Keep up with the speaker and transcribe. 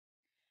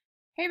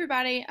Hey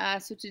everybody,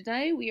 so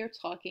today we are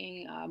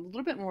talking a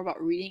little bit more about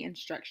reading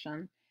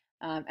instruction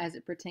as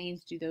it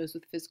pertains to those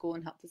with physical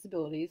and health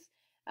disabilities.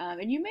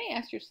 And you may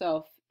ask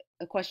yourself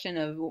a question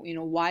of,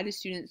 why do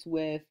students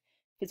with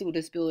physical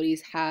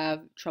disabilities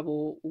have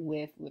trouble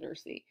with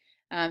literacy?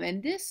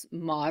 And this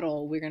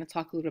model we're going to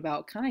talk a little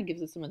about kind of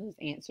gives us some of those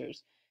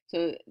answers.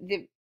 So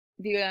the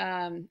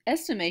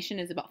estimation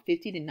is about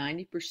 50 to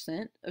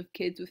 90% of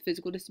kids with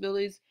physical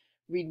disabilities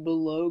read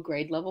below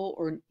grade level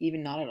or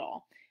even not at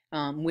all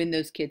when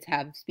those kids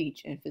have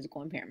speech and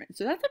physical impairment.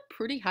 So that's a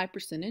pretty high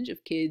percentage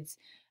of kids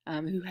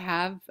who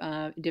have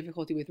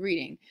difficulty with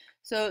reading.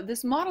 So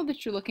this model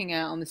that you're looking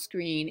at on the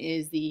screen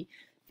is the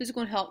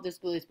Physical and Health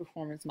Disabilities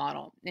Performance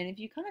Model. And if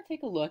you kind of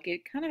take a look,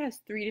 it kind of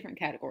has three different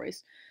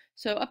categories.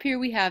 So up here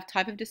we have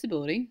type of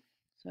disability.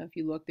 So if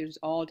you look, there's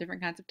all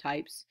different kinds of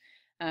types.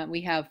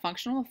 We have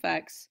functional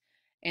effects,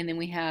 and then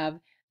we have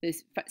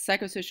this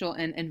psychosocial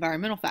and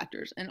environmental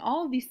factors. And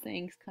all of these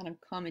things kind of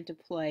come into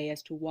play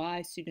as to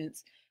why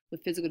students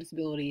with physical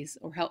disabilities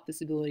or health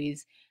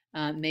disabilities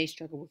may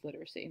struggle with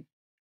literacy.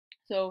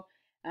 So,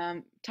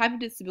 type of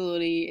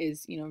disability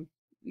is,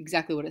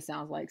 exactly what it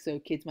sounds like. So,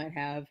 kids might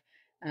have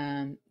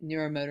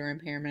neuromotor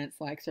impairments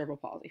like cerebral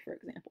palsy, for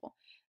example.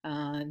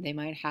 They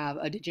might have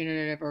a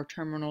degenerative or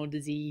terminal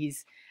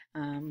disease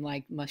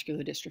like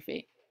muscular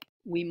dystrophy.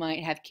 We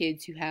might have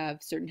kids who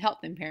have certain health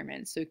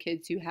impairments. So,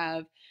 kids who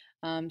have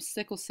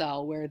sickle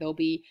cell, where they'll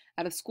be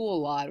out of school a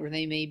lot, or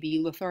they may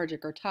be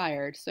lethargic or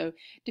tired. So,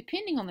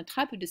 depending on the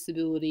type of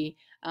disability,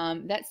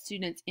 that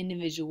student's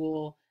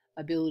individual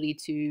ability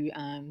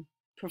to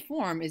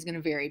perform is going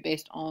to vary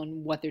based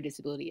on what their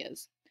disability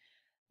is.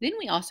 Then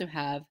we also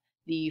have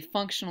the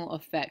functional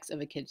effects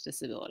of a kid's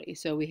disability.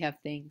 So we have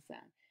things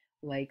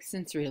like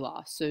sensory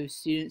loss. So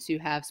students who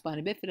have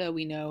spina bifida,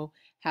 we know,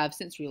 have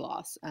sensory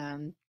loss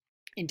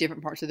in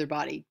different parts of their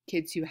body.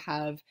 Kids who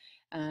have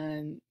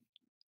um,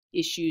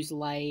 issues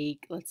like,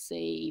 let's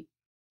say,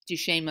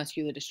 Duchenne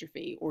muscular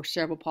dystrophy or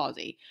cerebral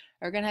palsy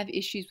are going to have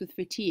issues with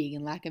fatigue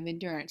and lack of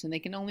endurance, and they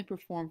can only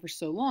perform for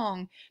so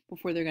long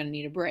before they're going to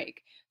need a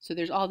break. So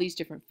there's all these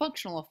different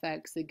functional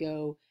effects that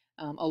go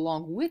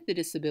along with the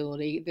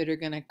disability that are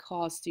going to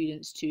cause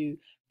students to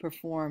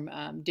perform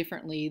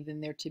differently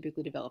than their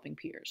typically developing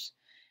peers.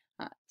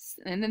 Uh,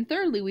 and then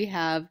thirdly, we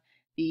have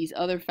these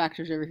other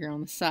factors over here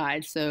on the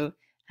side. So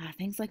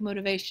things like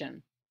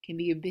motivation can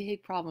be a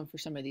big problem for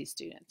some of these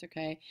students,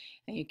 okay?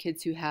 And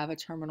kids who have a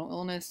terminal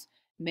illness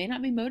may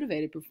not be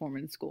motivated to perform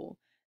in school.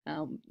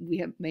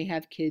 May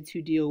have kids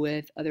who deal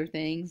with other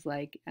things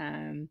like,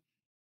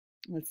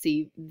 let's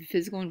see, the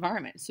physical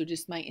environment. So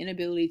just my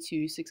inability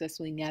to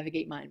successfully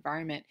navigate my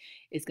environment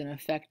is going to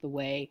affect the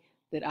way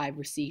that I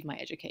receive my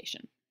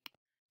education.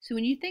 So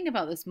when you think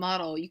about this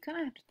model, you kind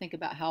of have to think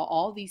about how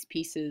all these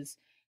pieces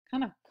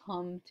kind of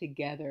come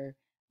together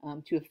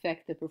to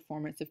affect the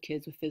performance of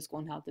kids with physical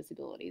and health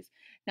disabilities.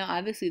 Now,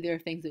 obviously, there are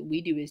things that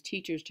we do as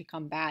teachers to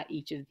combat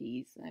each of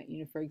these.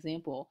 For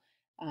example,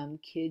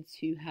 kids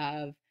who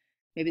have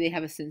maybe they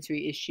have a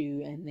sensory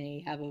issue and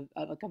they have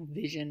like a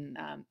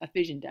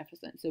vision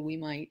deficit. So we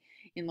might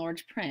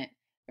enlarge print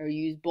or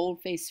use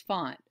bold-faced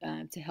font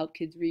to help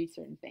kids read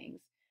certain things.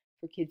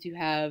 For kids who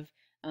have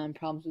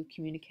problems with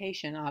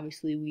communication,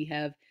 obviously, we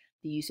have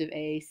the use of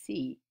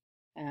AAC.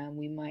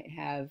 We might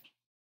have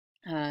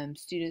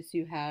students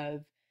who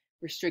have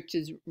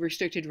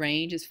restricted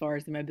range as far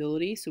as their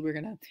mobility. So we're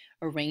going to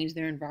arrange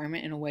their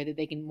environment in a way that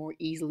they can more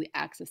easily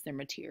access their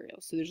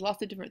materials. So there's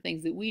lots of different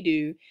things that we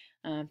do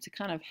to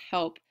kind of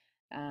help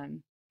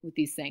with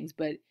these things.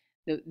 But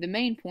the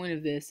main point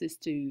of this is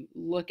to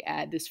look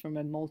at this from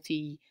a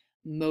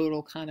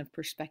multimodal kind of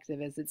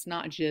perspective, as it's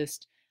not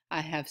just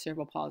I have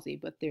cerebral palsy,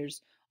 but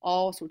there's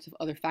all sorts of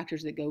other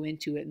factors that go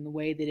into it and the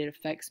way that it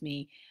affects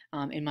me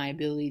in my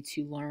ability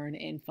to learn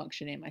and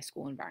function in my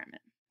school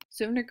environment.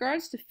 So, in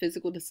regards to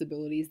physical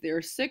disabilities, there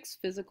are 6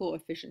 physical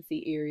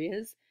efficiency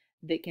areas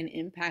that can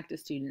impact a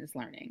student's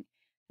learning.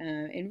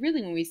 And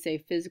really, when we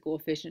say physical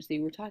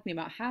efficiency, we're talking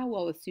about how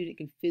well a student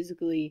can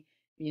physically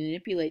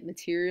manipulate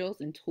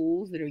materials and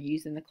tools that are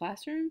used in the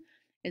classroom,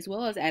 as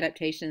well as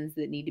adaptations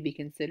that need to be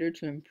considered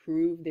to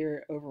improve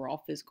their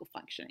overall physical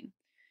functioning.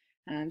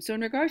 So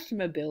in regards to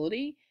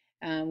mobility,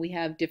 we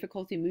have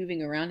difficulty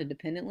moving around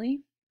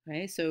independently.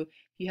 Okay, so if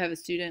you have a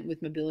student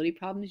with mobility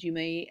problems, you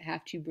may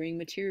have to bring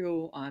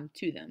material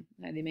to them.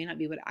 They may not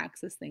be able to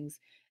access things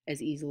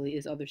as easily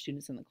as other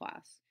students in the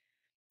class.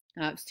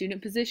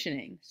 Student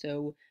positioning.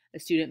 So a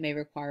student may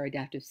require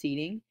adaptive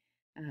seating.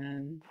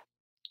 Um,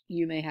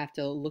 you may have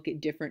to look at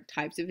different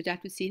types of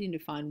adaptive seating to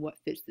find what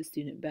fits the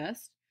student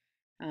best.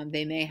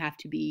 They may have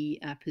to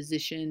be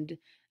positioned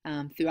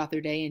throughout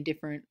their day in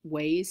different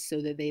ways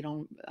so that they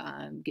don't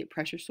get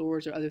pressure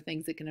sores or other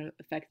things that can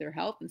affect their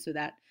health. And so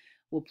that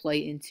will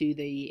play into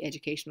the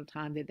educational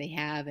time that they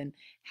have and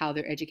how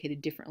they're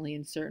educated differently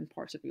in certain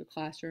parts of your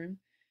classroom.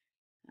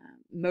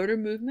 Motor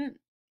movement.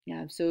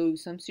 Yeah, so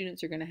some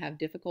students are going to have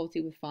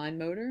difficulty with fine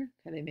motor.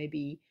 They may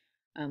be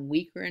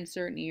weaker in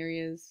certain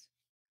areas.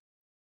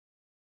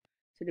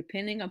 So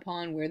depending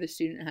upon where the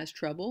student has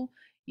trouble,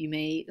 You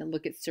may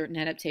look at certain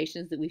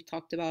adaptations that we've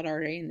talked about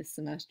already in this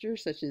semester,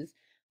 such as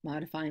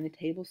modifying the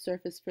table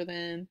surface for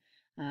them.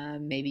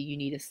 Maybe you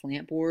need a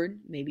slant board.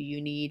 Maybe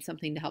you need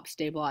something to help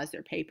stabilize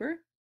their paper.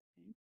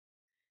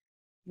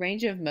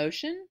 Range of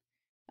motion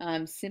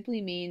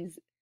simply means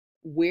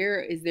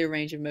where is their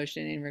range of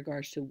motion in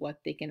regards to what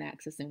they can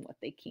access and what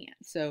they can't.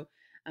 So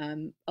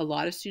a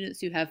lot of students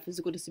who have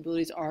physical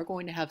disabilities are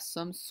going to have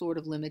some sort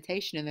of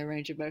limitation in their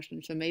range of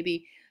motion. So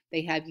maybe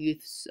they have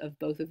use of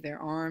both of their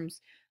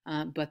arms,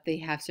 but they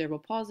have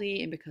cerebral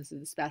palsy, and because of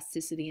the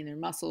spasticity in their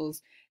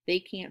muscles, they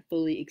can't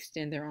fully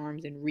extend their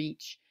arms and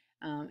reach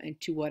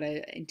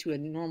into a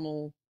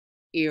normal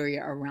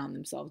area around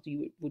themselves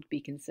would be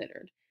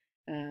considered.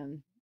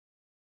 Um,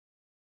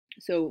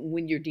 so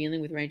when you're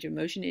dealing with range of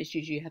motion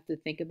issues, you have to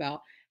think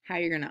about how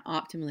you're going to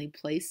optimally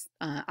place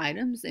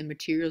items and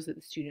materials that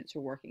the students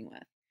are working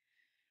with.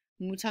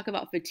 When we talk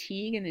about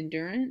fatigue and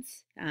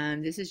endurance,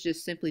 this is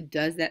just simply,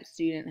 does that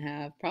student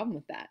have a problem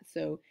with that?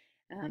 So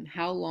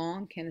how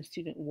long can a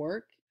student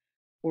work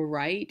or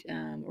write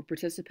or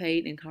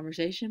participate in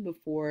conversation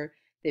before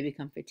they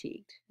become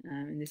fatigued?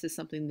 And this is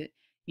something that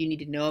you need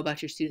to know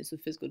about your students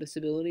with physical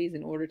disabilities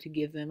in order to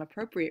give them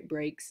appropriate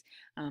breaks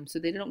so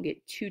they don't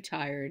get too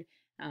tired,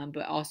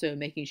 but also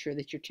making sure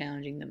that you're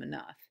challenging them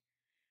enough.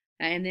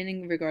 And then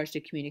in regards to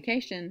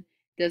communication,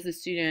 does the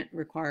student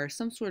require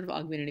some sort of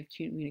augmentative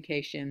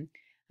communication?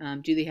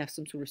 Do they have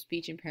some sort of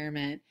speech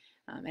impairment?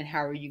 And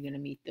how are you going to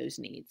meet those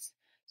needs?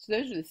 So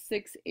those are the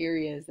 6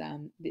 areas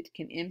that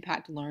can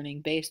impact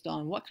learning based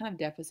on what kind of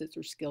deficits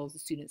or skills the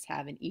students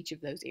have in each of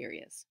those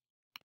areas.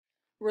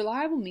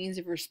 Reliable means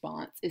of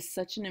response is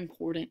such an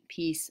important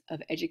piece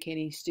of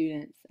educating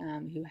students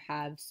who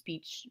have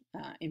speech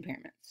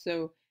impairments.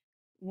 So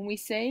when we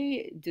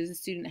say, does a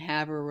student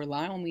have a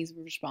reliable means of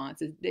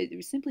response,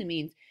 it simply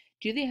means,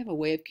 do they have a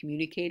way of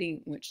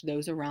communicating which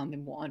those around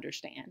them will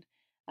understand?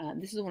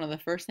 This is one of the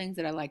first things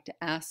that I like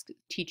to ask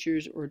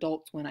teachers or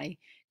adults when I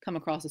come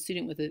across a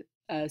student with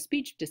a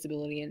speech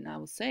disability, and I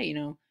will say,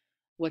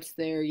 what's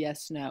their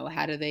yes, no?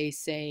 How do they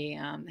say,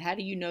 how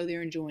do you know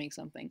they're enjoying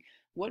something?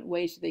 What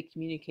ways do they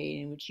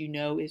communicate in which you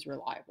know is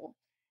reliable?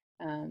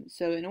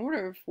 So in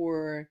order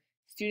for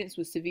students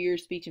with severe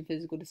speech and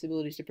physical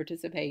disabilities to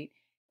participate,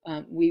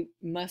 we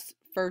must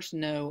first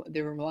know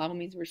their reliable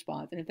means of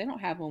response, and if they don't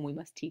have one, we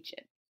must teach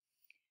it.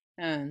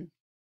 Um,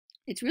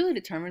 it's really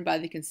determined by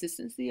the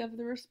consistency of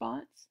the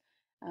response.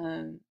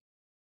 Um,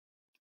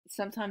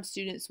 Sometimes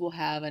students will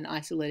have an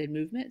isolated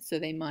movement, so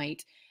they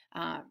might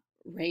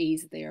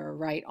raise their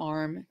right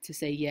arm to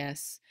say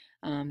yes.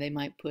 They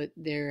might put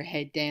their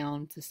head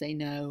down to say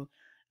no.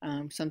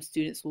 Some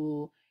students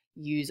will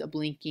use a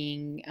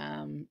blinking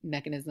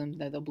mechanism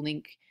that they'll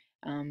blink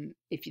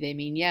if they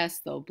mean yes,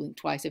 they'll blink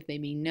twice if they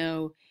mean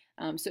no.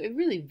 So it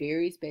really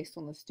varies based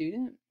on the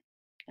student.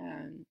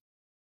 Um,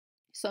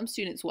 some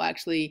students will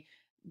actually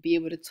be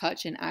able to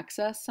touch and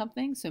access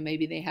something. So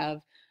maybe they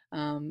have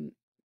um,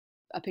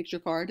 a picture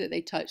card that they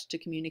touch to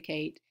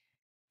communicate.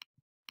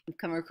 I've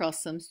come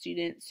across some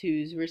students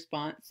whose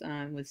response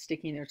was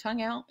sticking their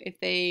tongue out if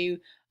they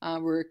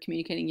were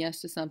communicating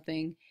yes to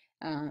something.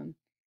 Um,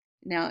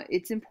 Now,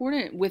 it's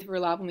important with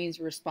reliable means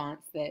of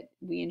response that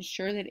we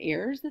ensure that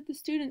errors that the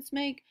students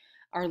make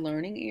are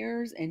learning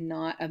errors and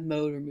not a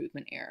motor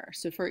movement error.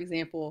 So, for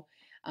example,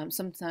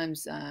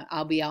 sometimes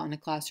I'll be out in a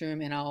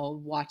classroom and I'll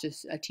watch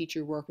a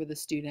teacher work with a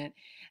student,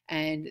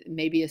 and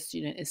maybe a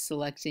student is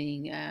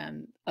selecting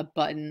a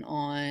button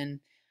on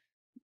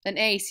an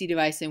AAC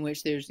device in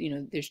which there's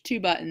 2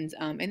 buttons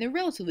and they're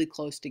relatively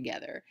close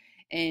together,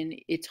 and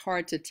it's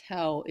hard to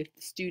tell if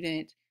the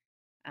student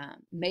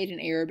made an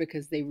error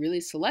because they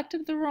really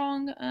selected the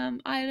wrong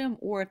item,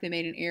 or if they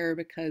made an error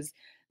because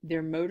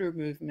their motor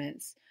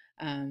movements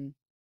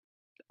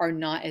are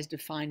not as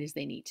defined as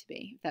they need to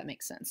be, if that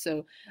makes sense.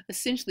 So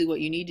essentially what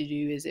you need to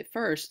do is, at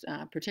first,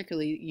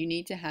 particularly, you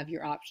need to have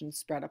your options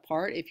spread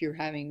apart if you're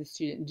having the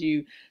student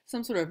do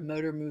some sort of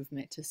motor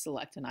movement to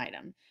select an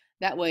item.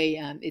 That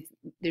way,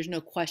 there's no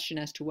question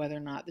as to whether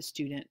or not the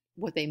student,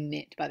 what they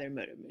meant by their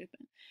motor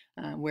movement.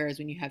 Whereas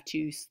when you have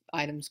 2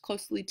 items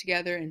closely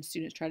together and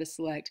students try to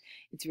select,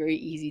 it's very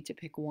easy to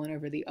pick one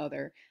over the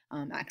other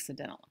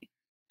accidentally.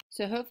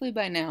 So hopefully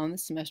by now in the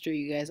semester,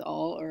 you guys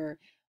all are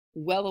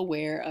well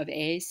aware of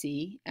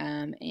AAC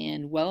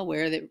and well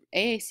aware that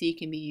AAC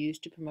can be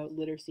used to promote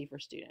literacy for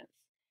students.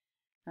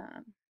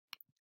 Um,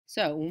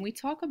 so when we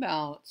talk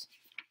about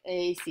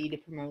AAC to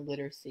promote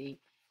literacy,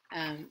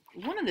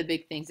 one of the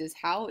big things is,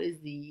 how is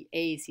the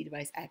AAC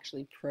device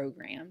actually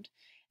programmed?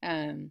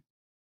 Um,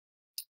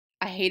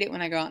 I hate it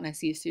when I go out and I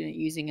see a student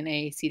using an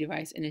AAC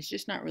device and it's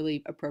just not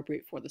really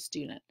appropriate for the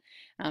student.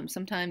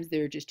 Sometimes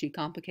they're just too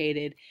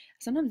complicated.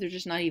 Sometimes they're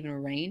just not even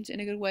arranged in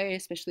a good way,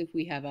 especially if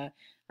we have a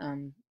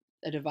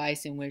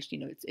device in which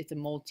it's a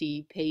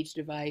multi-page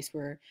device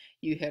where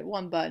you hit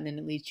one button and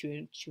it leads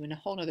you to a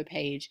whole other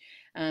page.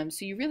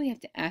 So you really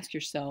have to ask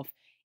yourself,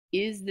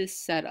 is this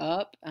set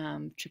up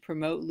to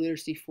promote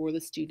literacy for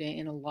the student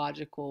in a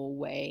logical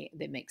way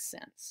that makes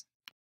sense?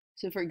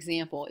 So for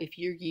example, if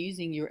you're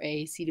using your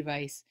AAC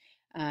device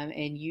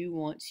and you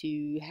want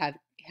to have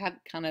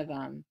kind of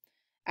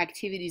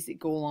activities that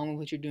go along with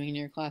what you're doing in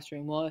your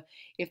classroom. Well,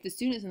 if the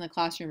students in the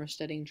classroom are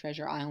studying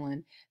Treasure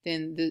Island,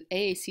 then the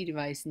AAC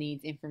device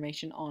needs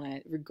information on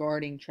it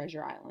regarding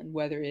Treasure Island,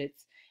 whether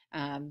it's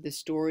the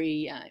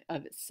story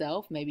of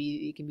itself.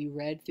 Maybe it can be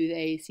read through the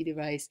AAC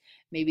device.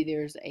 Maybe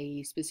there's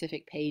a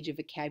specific page of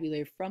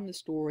vocabulary from the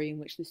story in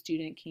which the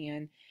student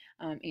can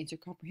answer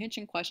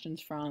comprehension questions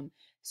from.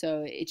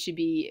 So it should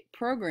be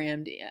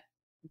programmed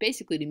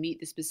basically to meet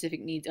the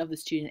specific needs of the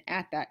student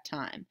at that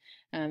time.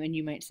 And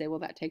you might say, well,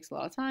 that takes a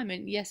lot of time.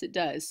 And yes, it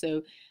does.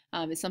 So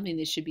it's something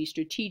that should be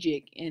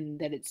strategic in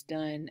that it's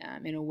done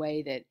in a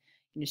way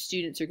that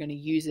students are going to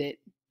use it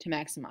to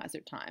maximize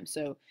their time.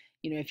 So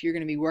if you're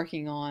going to be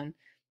working on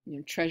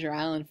Treasure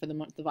Island for the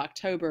month of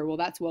October, well,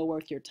 that's well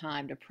worth your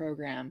time to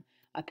program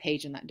a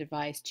page on that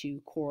device to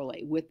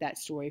correlate with that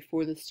story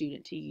for the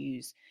student to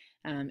use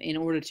in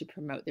order to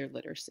promote their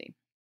literacy.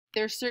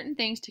 There are certain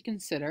things to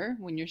consider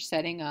when you're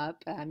setting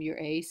up your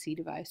AAC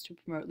device to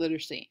promote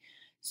literacy.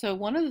 So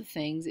one of the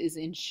things is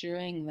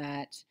ensuring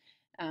that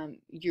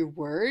your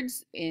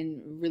words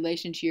in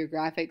relation to your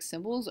graphic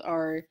symbols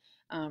are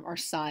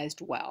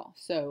sized well.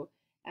 So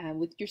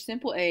with your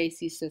simple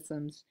AAC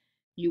systems,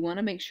 you want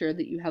to make sure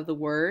that you have the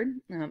word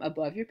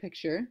above your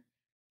picture,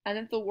 and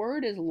that the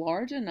word is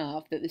large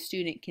enough that the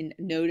student can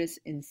notice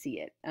and see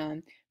it,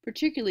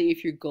 particularly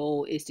if your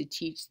goal is to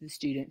teach the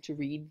student to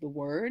read the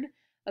word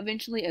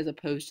eventually as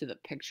opposed to the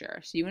picture.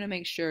 So you want to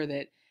make sure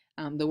that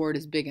the word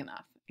is big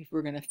enough if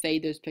we're going to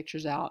fade those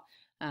pictures out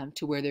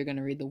to where they're going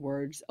to read the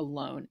words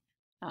alone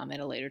at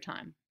a later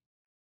time.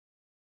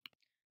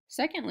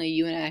 Secondly,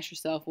 you want to ask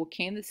yourself, well,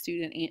 can the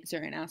student answer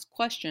and ask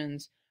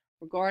questions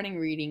regarding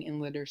reading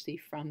and literacy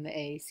from the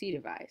AAC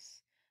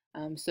device?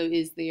 So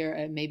is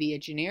there maybe a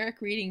generic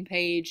reading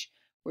page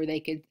where they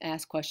could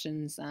ask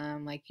questions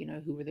like,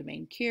 who were the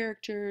main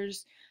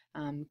characters?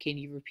 Can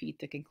you repeat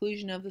the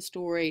conclusion of the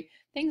story?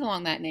 Things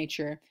along that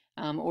nature.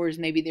 Or is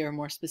maybe there a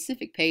more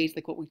specific page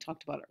like what we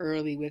talked about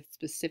early with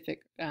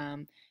specific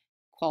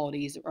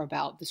qualities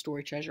about the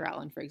story Treasure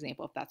Island, for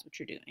example, if that's what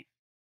you're doing.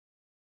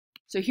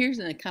 So here's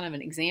kind of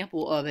an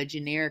example of a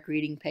generic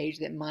reading page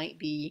that might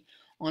be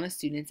on a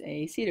student's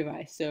AAC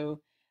device.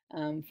 So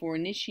for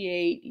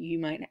initiate,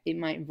 it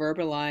might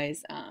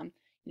verbalize,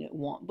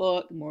 want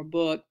book, more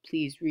book,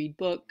 please read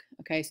book.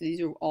 Okay, so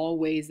these are all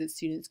ways that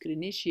students could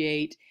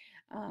initiate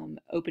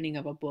opening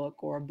of a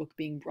book or a book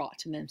being brought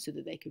to them so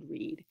that they could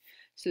read.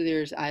 So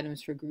there's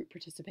items for group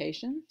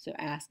participation. So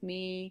ask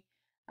me,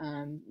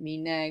 me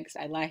next,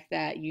 I like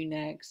that, you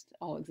next,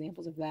 all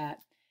examples of that.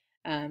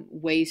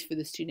 Ways for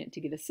the student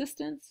to get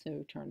assistance,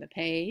 so turn the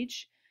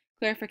page,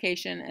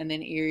 clarification, and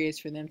then areas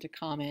for them to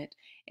comment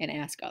and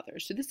ask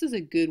others. So this is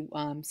a good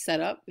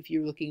setup if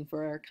you're looking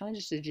for kind of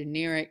just a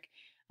generic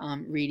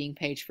reading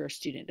page for a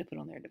student to put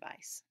on their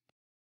device.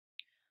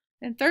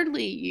 And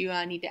thirdly, you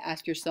need to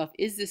ask yourself,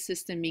 is this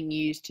system being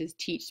used to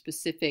teach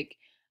specific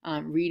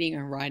reading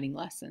or writing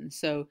lessons?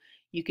 So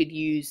you could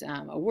use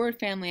a word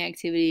family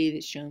activity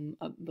that's shown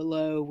up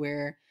below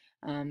where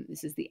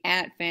this is the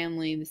at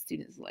family, the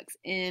student selects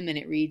M and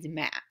it reads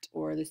mat,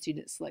 or the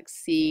student selects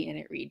C and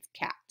it reads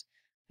cat.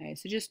 Okay,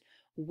 so just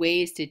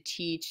ways to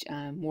teach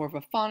more of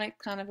a phonic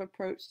kind of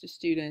approach to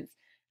students,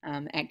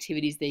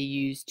 activities they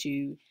use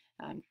to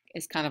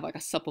as kind of like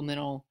a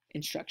supplemental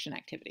instruction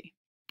activity.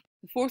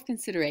 The fourth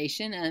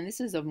consideration, and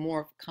this is a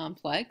more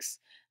complex,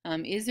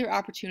 is there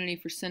opportunity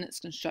for sentence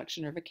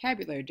construction or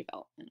vocabulary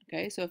development?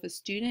 Okay, so if a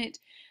student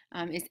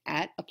is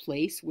at a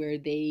place where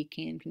they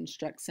can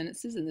construct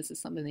sentences, and this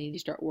is something they need to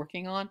start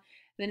working on,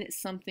 then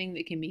it's something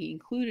that can be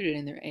included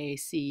in their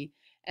AAC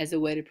as a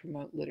way to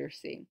promote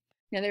literacy.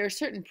 Now, there are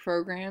certain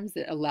programs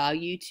that allow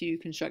you to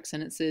construct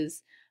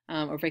sentences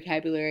or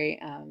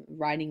vocabulary.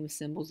 Writing with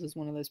Symbols is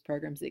one of those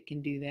programs that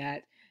can do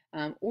that.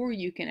 Or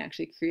you can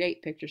actually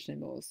create picture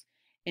symbols.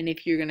 And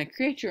if you're going to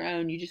create your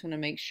own, you just want to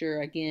make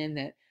sure, again,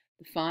 that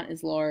the font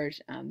is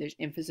large, there's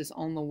emphasis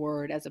on the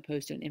word as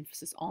opposed to an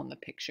emphasis on the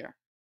picture.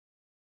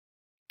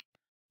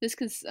 This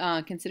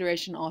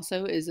consideration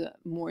also is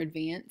more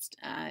advanced,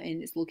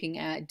 and it's looking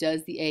at,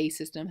 does the A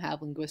system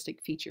have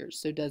linguistic features?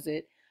 So does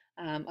it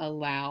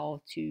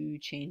allow to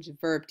change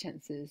verb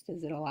tenses?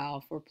 Does it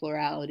allow for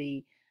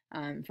plurality,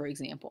 for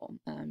example,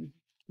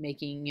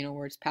 making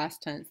words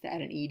past tense to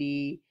add an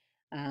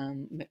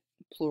ed,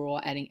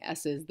 plural adding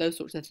s's, those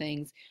sorts of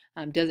things.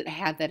 Does it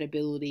have that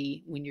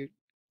ability when you're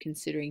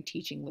considering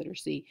teaching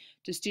literacy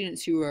to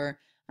students who are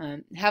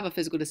have a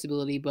physical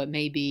disability but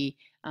may be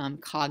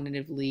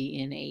cognitively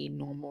in a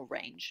normal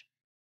range?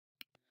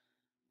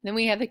 Then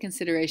we have the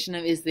consideration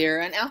of, is there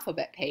an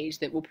alphabet page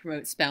that will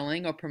promote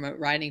spelling or promote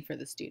writing for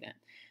the student?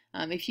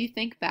 If you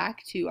think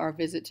back to our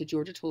visit to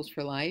Georgia Tools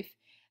for Life,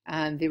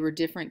 there were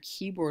different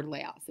keyboard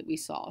layouts that we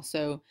saw.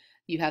 So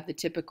you have the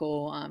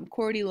typical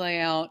QWERTY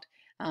layout.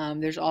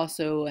 There's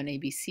also an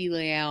ABC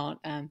layout.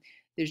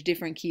 There's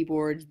different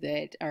keyboards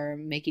that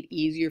make it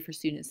easier for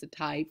students to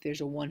type.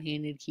 There's a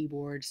one-handed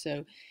keyboard.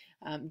 So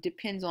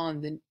depends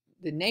on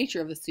the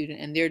nature of the student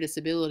and their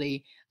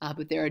disability,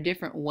 but there are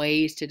different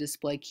ways to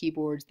display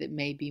keyboards that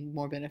may be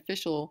more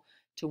beneficial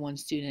to one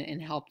student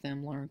and help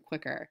them learn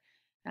quicker.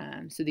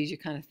 So these are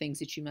kind of things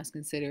that you must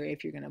consider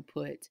if you're going to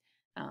put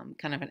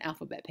kind of an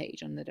alphabet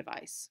page on the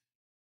device.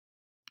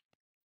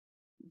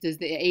 Does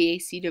the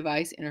AAC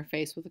device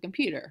interface with a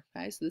computer?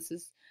 Okay, so this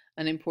is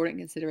an important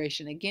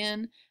consideration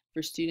again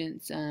for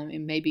students,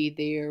 and maybe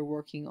they're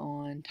working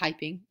on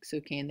typing, so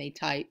can they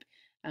type?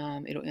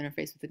 It'll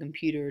interface with the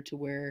computer to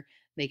where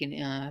they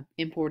can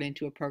import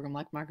into a program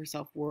like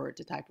Microsoft Word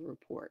to type a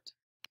report.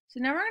 So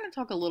now we're going to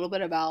talk a little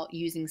bit about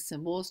using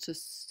symbols to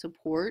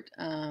support,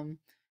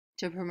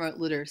 to promote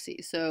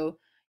literacy. So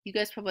you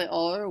guys probably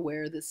all are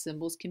aware that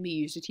symbols can be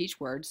used to teach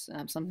words,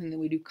 something that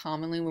we do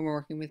commonly when we're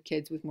working with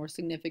kids with more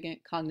significant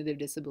cognitive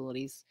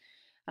disabilities.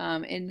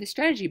 And the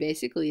strategy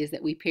basically is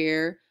that we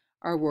pair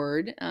our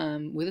word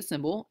with a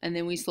symbol and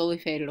then we slowly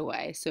fade it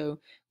away. So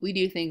we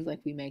do things like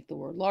we make the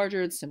word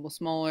larger, the symbol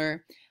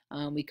smaller,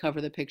 we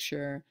cover the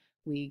picture,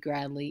 we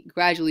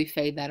gradually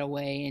fade that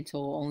away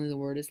until only the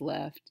word is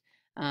left,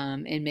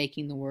 and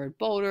making the word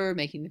bolder,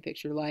 making the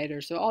picture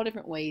lighter. So all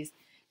different ways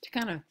to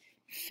kind of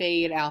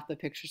fade out the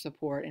picture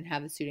support and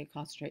have the student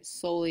concentrate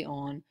solely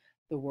on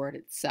the word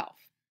itself.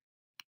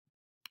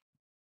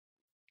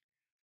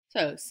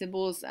 So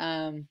symbols,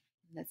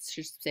 let's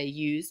just say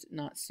used,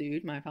 not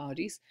sued, my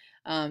apologies.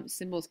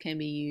 Symbols can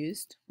be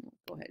used, I'll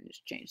go ahead and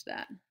just change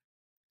that,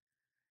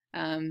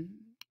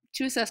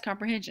 to assess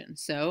comprehension.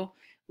 So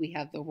we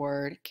have the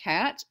word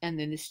cat, and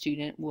then the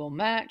student will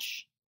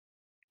match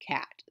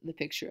cat, the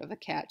picture of the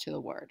cat, to the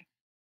word.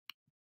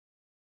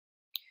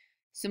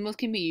 Symbols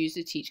can be used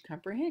to teach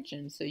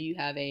comprehension. So you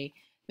have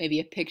maybe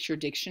a picture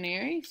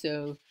dictionary.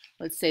 So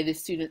let's say the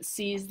student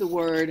sees the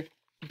word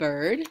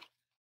bird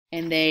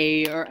and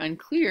they are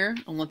unclear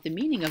on what the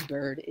meaning of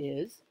bird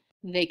is.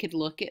 They could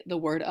look at the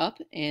word up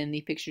in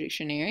the picture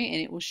dictionary and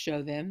it will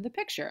show them the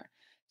picture.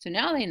 So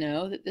now they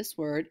know that this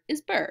word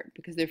is bird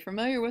because they're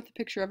familiar with the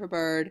picture of a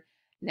bird.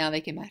 Now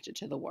they can match it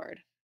to the word.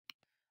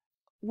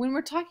 When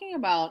we're talking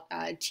about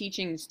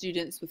teaching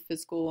students with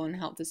physical and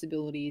health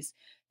disabilities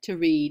to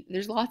read,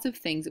 there's lots of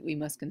things that we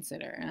must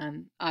consider.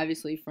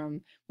 Obviously,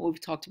 from what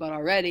we've talked about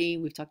already,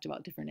 we've talked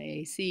about different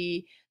AAC,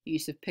 the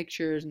use of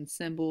pictures and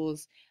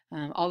symbols,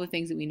 all the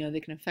things that we know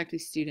that can affect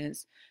these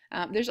students.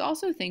 There's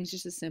also things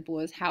just as simple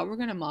as how we're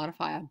going to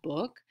modify a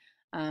book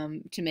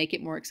to make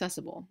it more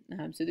accessible.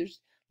 So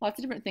there's lots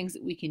of different things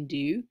that we can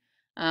do.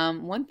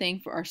 One thing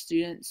for our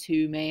students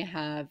who may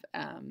have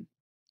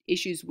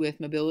issues with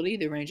mobility,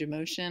 their range of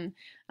motion,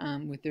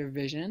 with their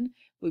vision,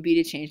 would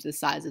be to change the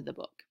size of the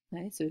book.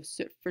 Okay? So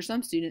for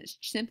some students,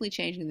 simply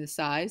changing the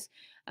size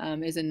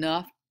is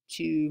enough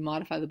to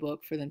modify the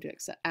book for them to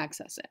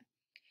access it.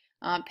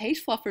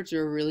 Page fluffers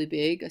are really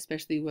big,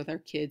 especially with our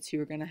kids who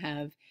are going to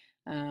have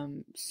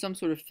some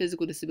sort of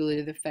physical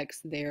disability that affects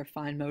their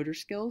fine motor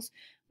skills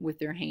with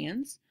their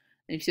hands.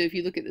 And so if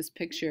you look at this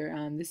picture,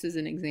 this is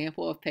an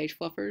example of page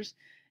fluffers.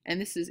 And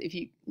this is, if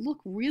you look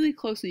really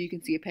closely, you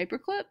can see a paper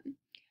clip.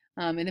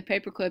 And the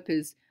paper clip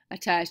is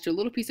attached to a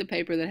little piece of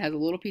paper that has a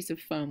little piece of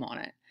foam on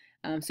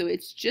it. So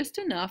it's just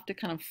enough to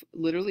kind of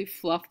literally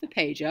fluff the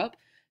page up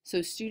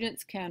so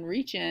students can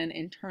reach in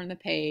and turn the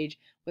page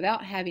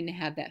without having to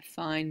have that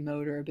fine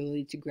motor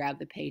ability to grab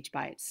the page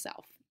by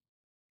itself.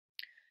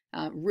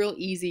 Real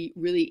easy,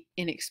 really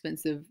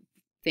inexpensive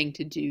thing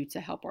to do to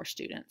help our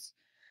students.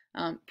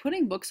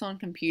 Putting books on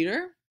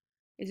computer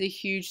is a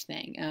huge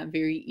thing,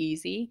 very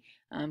easy,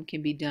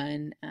 can be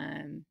done,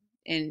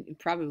 and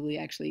probably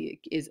actually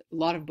is a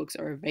lot of books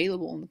are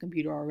available on the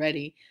computer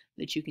already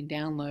that you can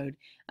download,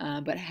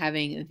 but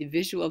having the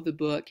visual of the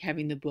book,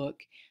 having the book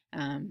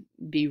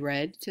be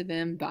read to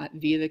them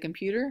via the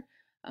computer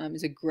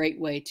is a great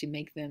way to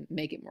make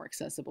it more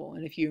accessible.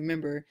 And if you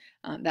remember,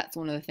 that's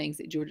one of the things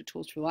that Georgia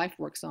Tools for Life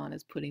works on,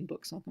 is putting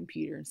books on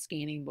computer and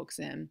scanning books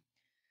in.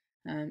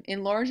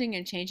 Enlarging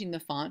and changing the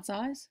font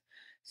size,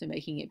 so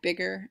making it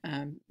bigger,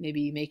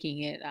 maybe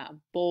making it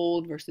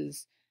bold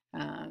versus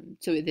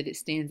so that it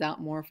stands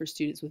out more for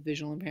students with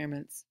visual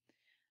impairments.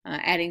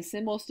 Adding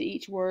symbols to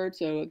each word,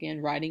 so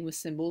again, Writing with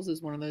Symbols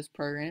is one of those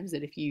programs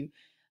that if you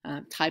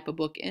type a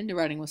book into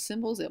Writing with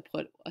Symbols, it'll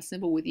put a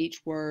symbol with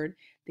each word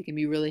that can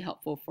be really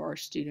helpful for our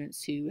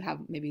students who have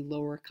maybe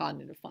lower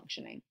cognitive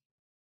functioning.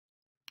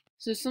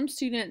 So some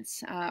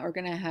students are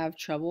going to have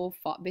trouble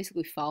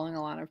basically following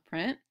a line of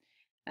print.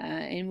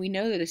 And we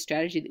know that a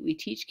strategy that we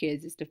teach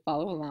kids is to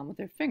follow a line with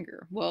their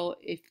finger. Well,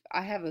 if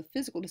I have a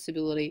physical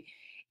disability,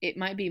 it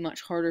might be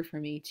much harder for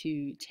me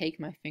to take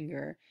my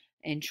finger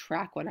and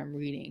track what I'm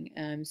reading.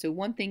 So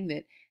one thing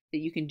that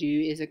you can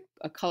do is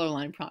a color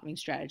line prompting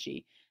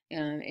strategy.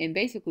 And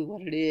basically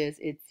what it is,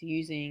 it's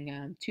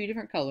using two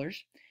different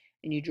colors,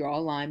 and you draw a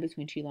line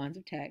between two lines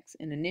of text.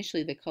 And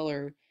initially the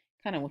color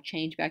kind of will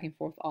change back and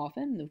forth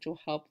often, which will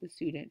help the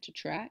student to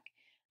track.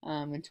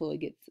 Until it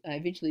gets,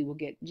 eventually we'll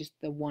get just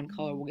the one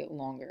color will get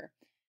longer.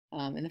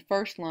 In the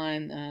first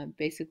line,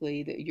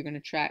 basically you're going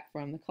to track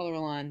from the color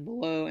line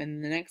below,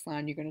 and the next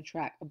line you're going to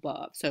track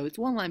above. So it's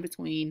one line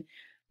between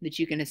that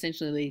you can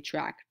essentially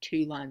track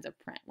 2 lines of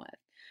print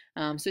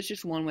with. So it's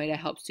just one way to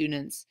help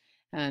students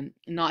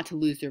not to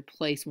lose their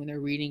place when they're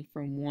reading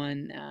from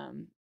one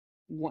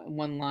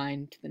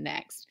line to the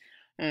next.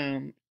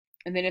 And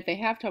then if they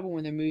have trouble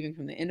when they're moving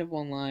from the end of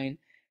one line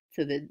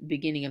to the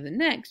beginning of the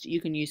next,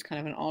 you can use kind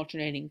of an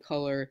alternating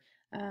color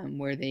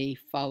where they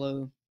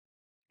follow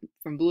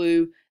from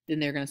blue, then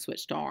they're going to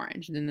switch to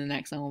orange. Then the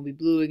next line will be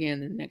blue again,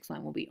 then the next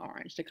line will be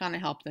orange to kind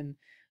of help them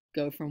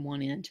go from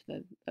one end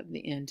to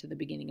the end to the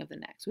beginning of the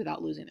next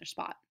without losing their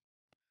spot.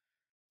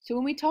 So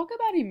when we talk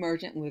about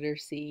emergent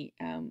literacy,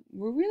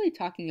 we're really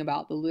talking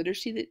about the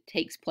literacy that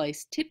takes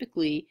place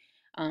typically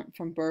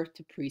from birth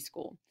to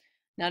preschool.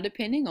 Now,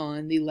 depending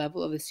on the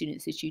level of the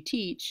students that you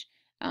teach,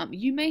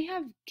 you may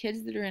have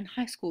kids that are in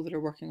high school that are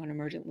working on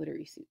emergent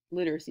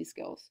literacy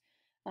skills.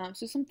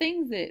 So some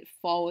things that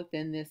fall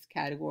within this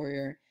category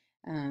are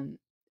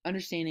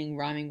understanding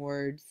rhyming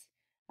words,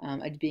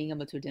 being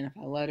able to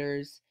identify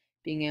letters,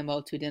 being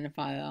able to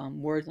identify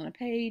words on a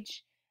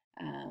page,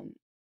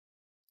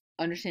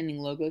 understanding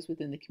logos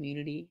within the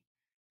community,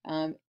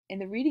 and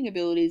the reading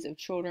abilities of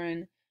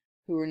children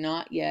who are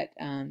not yet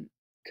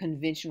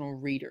conventional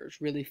readers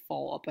really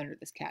fall up under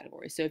this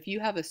category. So if you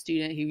have a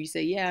student who you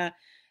say, yeah,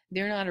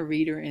 they're not a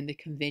reader in the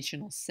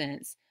conventional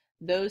sense,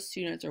 those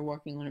students are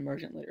working on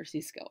emergent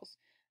literacy skills.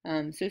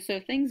 So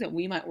things that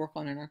we might work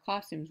on in our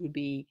classrooms would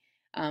be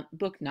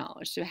book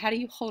knowledge. So how do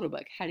you hold a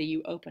book? How do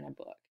you open a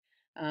book?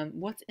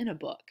 What's in a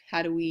book?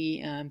 How do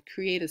we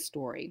create a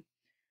story?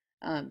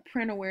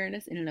 Print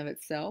awareness in and of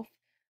itself,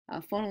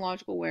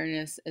 phonological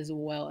awareness, as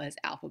well as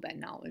alphabet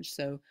knowledge.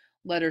 So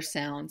letter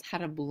sounds, how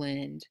to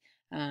blend,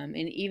 and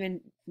even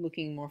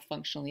looking more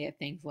functionally at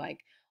things like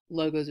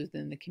logos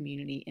within the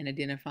community and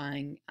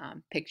identifying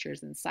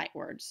pictures and sight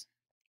words.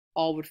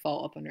 All would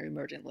fall up under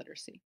emergent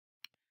literacy.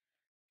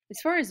 As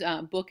far as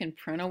book and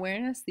print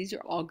awareness, these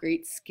are all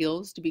great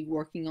skills to be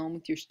working on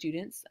with your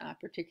students,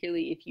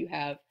 particularly if you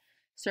have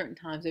certain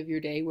times of your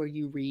day where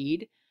you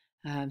read.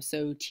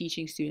 So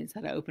teaching students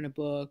how to open a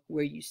book,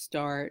 where you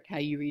start, how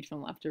you read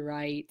from left to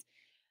right,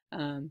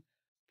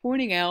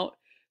 pointing out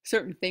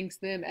certain things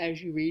to them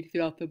as you read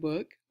throughout the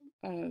book.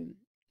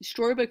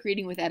 Storybook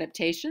reading with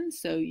adaptations,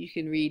 so you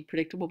can read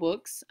predictable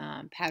books,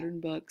 pattern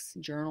books,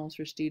 journals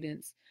for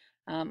students.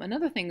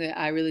 Another thing that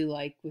I really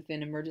like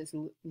within emergent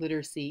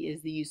literacy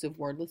is the use of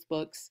wordless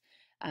books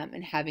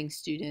and having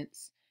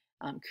students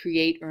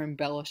create or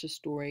embellish a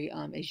story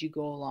as you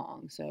go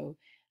along. So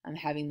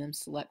having them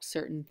select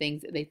certain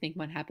things that they think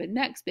might happen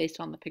next based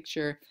on the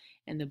picture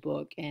in the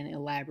book and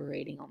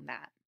elaborating on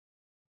that.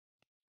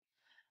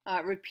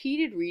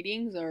 Repeated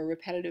readings or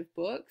repetitive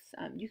books,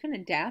 you can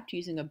adapt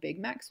using a Big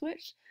Mac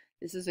switch.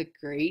 This is a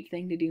great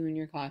thing to do in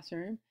your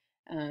classroom.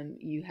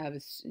 You have a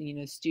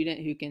student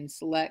who can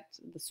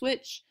select the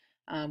switch,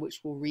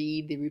 which will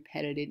read the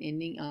repetitive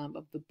ending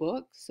of the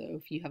book. So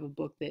if you have a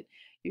book that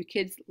your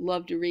kids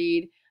love to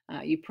read,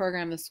 you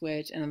program the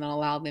switch and then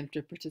allow them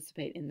to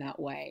participate in that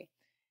way.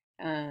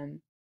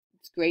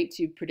 It's great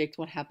to predict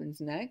what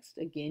happens next.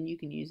 Again, you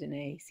can use an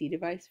AAC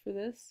device for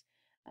this.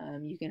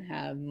 You can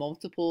have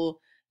multiple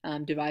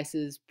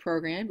devices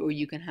programmed, or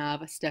you can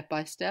have a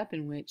step-by-step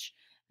in which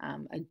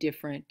a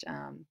different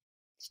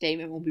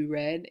statement will be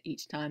read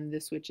each time the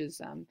switch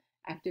is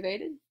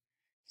activated.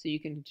 So you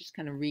can just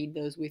kind of read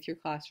those with your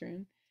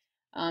classroom.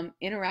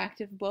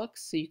 Interactive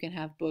books, so you can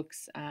have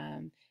books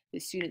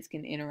that students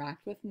can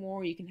interact with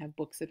more. You can have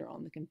books that are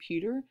on the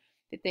computer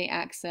that they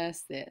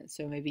access.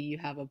 So maybe you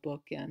have a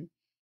book and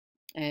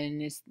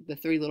it's the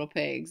Three Little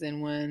Pigs,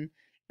 and when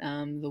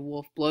the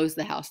wolf blows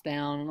the house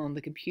down on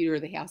the computer,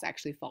 the house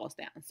actually falls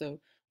down. So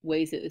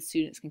ways that the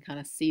students can kind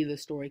of see the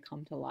story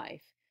come to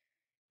life.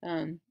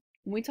 When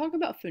we talk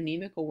about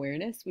phonemic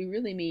awareness, we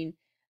really mean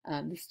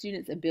the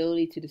student's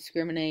ability to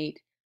discriminate,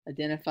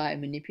 identify,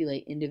 and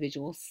manipulate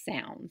individual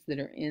sounds that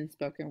are in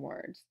spoken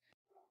words.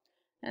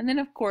 And then,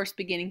 of course,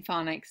 beginning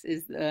phonics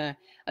is the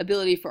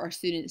ability for our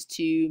students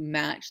to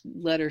match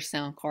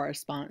letter-sound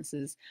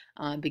correspondences,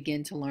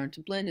 begin to learn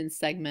to blend and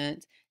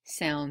segment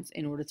sounds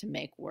in order to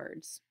make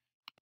words.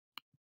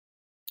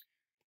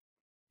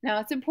 Now,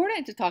 it's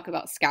important to talk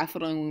about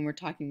scaffolding when we're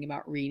talking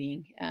about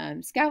reading.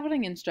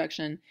 Scaffolding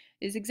instruction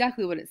is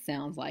exactly what it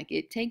sounds like.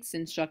 It takes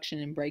instruction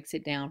and breaks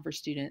it down for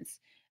students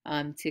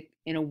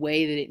in a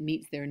way that it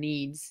meets their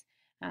needs.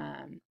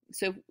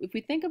 So if we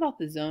think about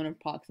the zone of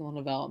proximal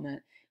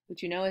development,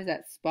 what you know is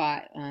that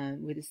spot,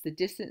 which is the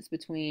distance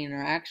between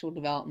our actual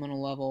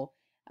developmental level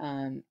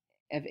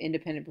of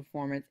independent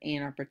performance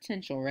and our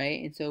potential,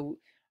 right? And so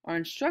our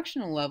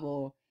instructional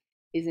level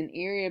is an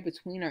area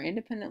between our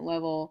independent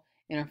level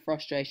and our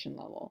frustration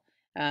level.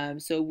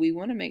 So we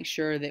want to make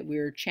sure that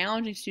we're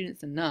challenging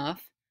students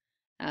enough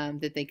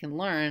that they can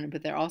learn,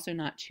 but they're also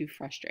not too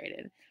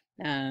frustrated.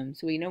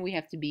 So we know we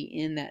have to be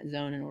in that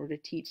zone in order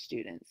to teach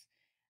students.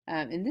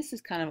 And this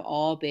is kind of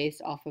all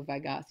based off of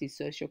Vygotski's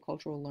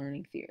sociocultural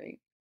learning theory.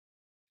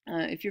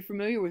 If you're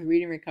familiar with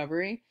Reading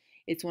Recovery,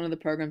 it's one of the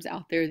programs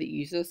out there that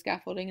uses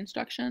scaffolding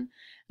instruction.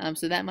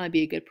 So that might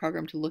be a good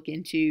program to look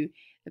into,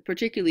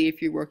 particularly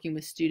if you're working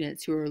with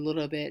students who are a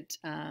little bit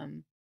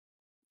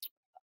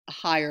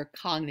higher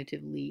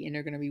cognitively, and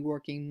they're going to be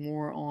working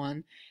more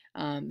on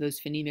those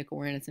phonemic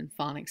awareness and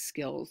phonics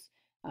skills.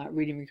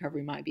 Reading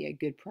recovery might be a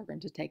good program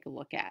to take a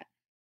look at.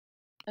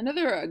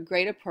 Another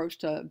great approach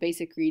to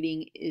basic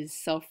reading is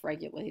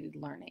self-regulated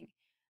learning.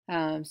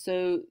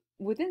 So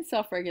within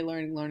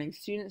self-regulated learning,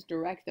 students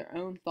direct their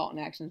own thought and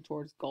actions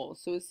towards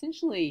goals. So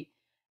essentially,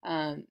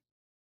 um,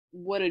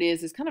 what it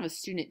is kind of a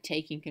student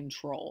taking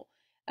control.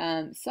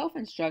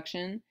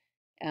 Self-instruction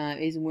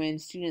is when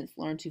students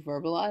learn to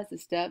verbalize the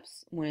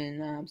steps.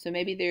 So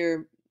maybe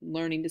they're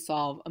learning to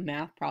solve a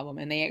math problem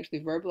and they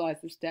actually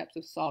verbalize the steps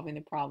of solving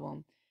the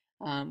problem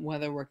while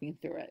they're working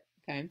through it.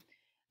 Okay.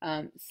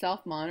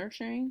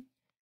 Self-monitoring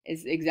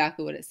is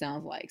exactly what it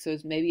sounds like. So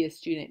it's maybe a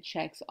student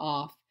checks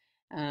off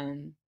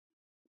um,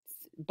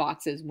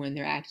 boxes when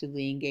they're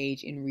actively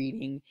engaged in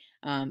reading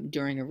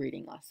during a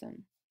reading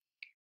lesson.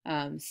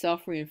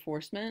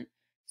 Self-reinforcement,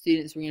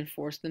 students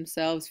reinforce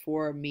themselves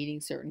for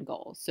meeting certain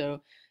goals.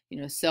 So,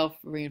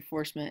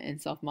 self-reinforcement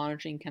and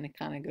self-monitoring kind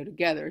of go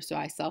together. So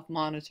I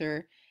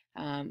self-monitor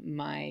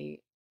my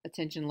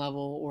attention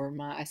level, or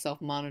I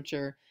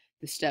self-monitor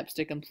the steps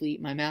to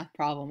complete my math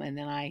problem, and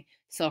then I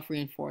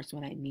self-reinforce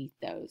when I meet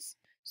those.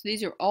 So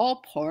these are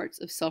all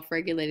parts of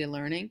self-regulated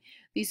learning.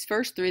 These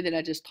first three that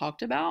I just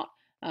talked about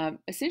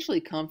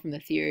essentially come from the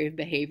theory of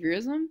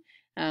behaviorism,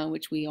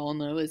 which we all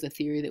know is a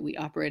theory that we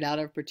operate out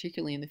of,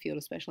 particularly in the field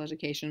of special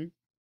education.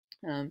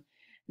 Um,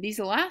 these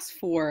last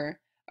four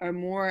are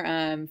more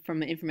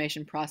from an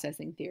information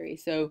processing theory.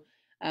 So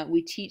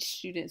we teach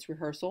students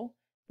rehearsal,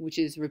 which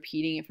is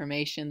repeating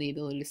information, the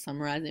ability to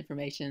summarize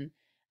information,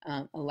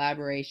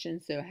 elaboration.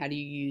 So how do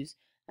you use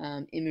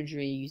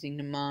imagery, using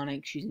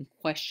mnemonics, using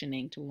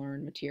questioning to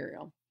learn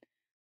material.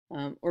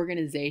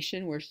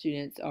 Organization, where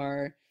students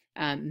are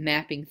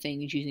mapping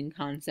things using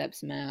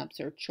concepts, maps,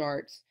 or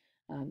charts,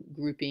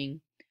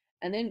 grouping,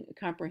 and then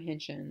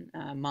comprehension,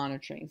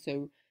 monitoring.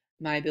 So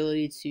my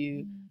ability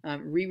to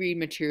reread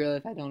material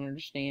if I don't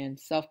understand,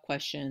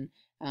 self-question,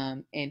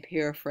 and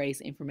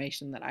paraphrase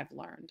information that I've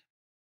learned.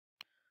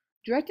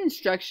 Direct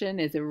instruction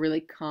is a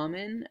really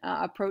common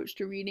approach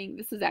to reading.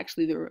 This is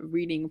actually the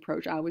reading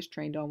approach I was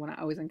trained on when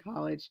I was in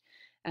college.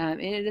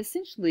 And it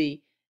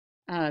essentially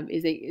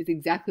is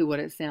exactly what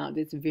it sounds.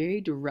 It's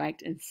very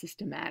direct and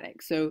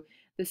systematic. So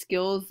the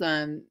skills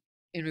in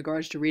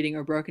regards to reading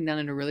are broken down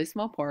into really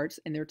small parts,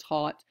 and they're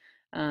taught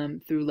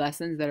through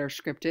lessons that are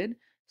scripted.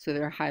 So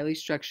they're highly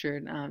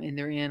structured, and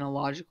they're in a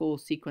logical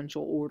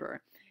sequential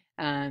order.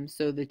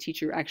 So the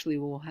teacher actually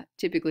will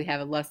typically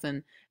have a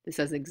lesson that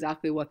says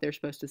exactly what they're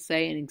supposed to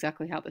say and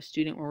exactly how the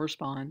student will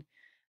respond.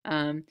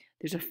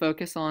 There's a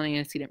focus on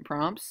antecedent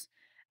prompts.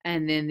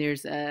 And then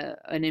there's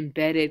an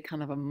embedded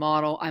kind of a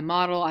model.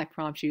 I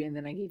prompt you, and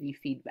then I give you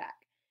feedback.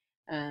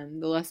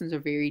 The lessons are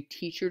very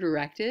teacher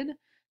directed,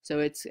 so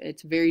it's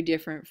very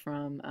different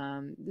from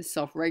the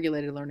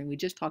self-regulated learning we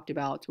just talked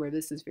about, to where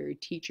this is very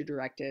teacher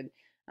directed,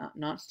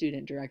 not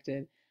student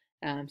directed.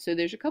 So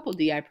there's a couple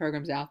DI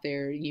programs out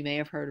there. You may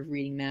have heard of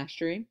Reading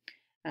Mastery,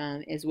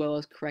 as well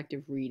as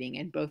Corrective Reading,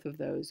 and both of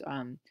those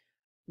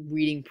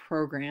reading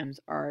programs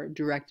are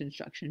direct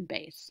instruction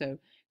based. So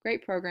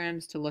great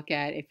programs to look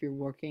at if you're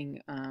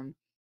working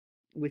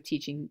with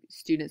teaching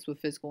students with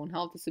physical and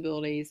health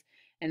disabilities.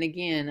 And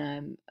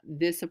again,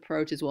 this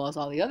approach, as well as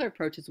all the other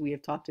approaches we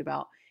have talked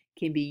about,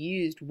 can be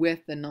used with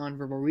the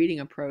nonverbal reading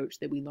approach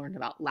that we learned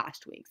about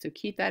last week. So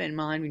keep that in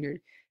mind when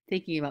you're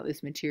thinking about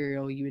this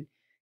material. You would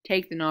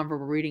take the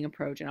nonverbal reading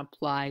approach and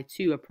apply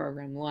to a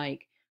program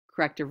like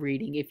corrective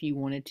reading if you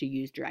wanted to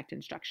use direct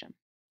instruction.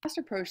 The last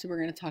approach that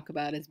we're going to talk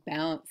about is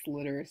balanced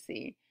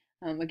literacy.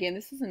 Again,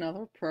 this is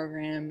another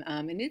program,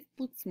 and it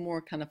looks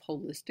more kind of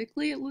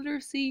holistically at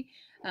literacy.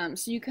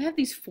 So you can have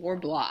these 4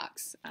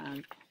 blocks,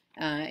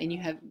 and you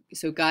have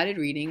guided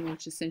reading,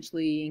 which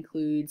essentially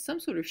includes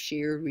some sort of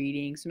shared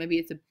reading. So maybe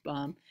it's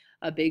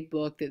a big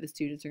book that the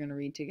students are going to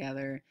read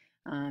together.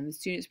 The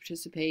students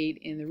participate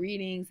in the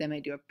readings. They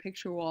might do a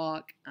picture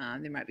walk.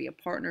 There might be a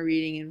partner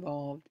reading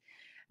involved,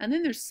 and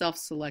then there's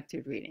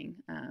self-selected reading,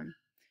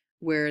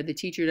 where the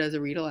teacher does a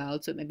read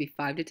aloud, so it may be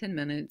 5 to 10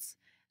 minutes.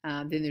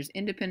 Then there's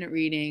independent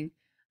reading,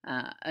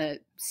 a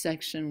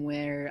section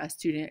where a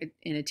student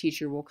and a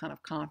teacher will kind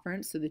of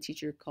conference. So the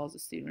teacher calls the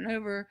student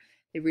over,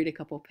 they read a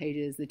couple of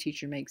pages, the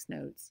teacher makes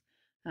notes.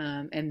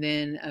 And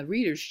then a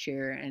reader's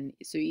chair, and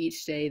so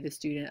each day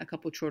a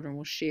couple of children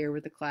will share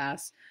with the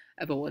class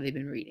about what they've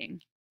been reading.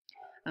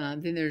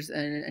 Then there's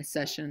a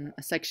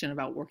section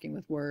about working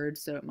with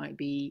words, so it might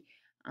be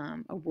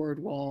a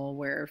word wall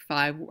where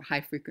 5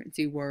 high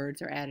frequency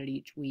words are added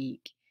each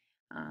week.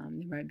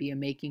 There might be a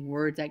making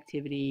words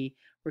activity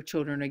where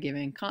children are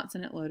given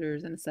consonant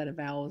letters and a set of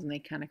vowels, and they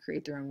kind of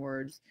create their own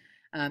words.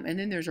 And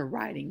then there's a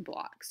writing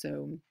block,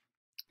 so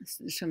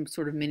some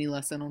sort of mini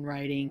lesson on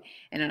writing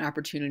and an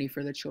opportunity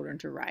for the children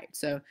to write.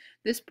 So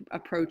this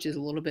approach is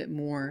a little bit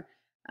more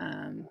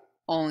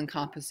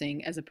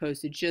all-encompassing, as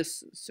opposed to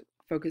just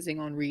focusing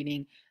on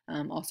reading.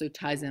 Also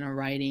ties in a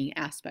writing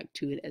aspect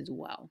to it as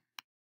well.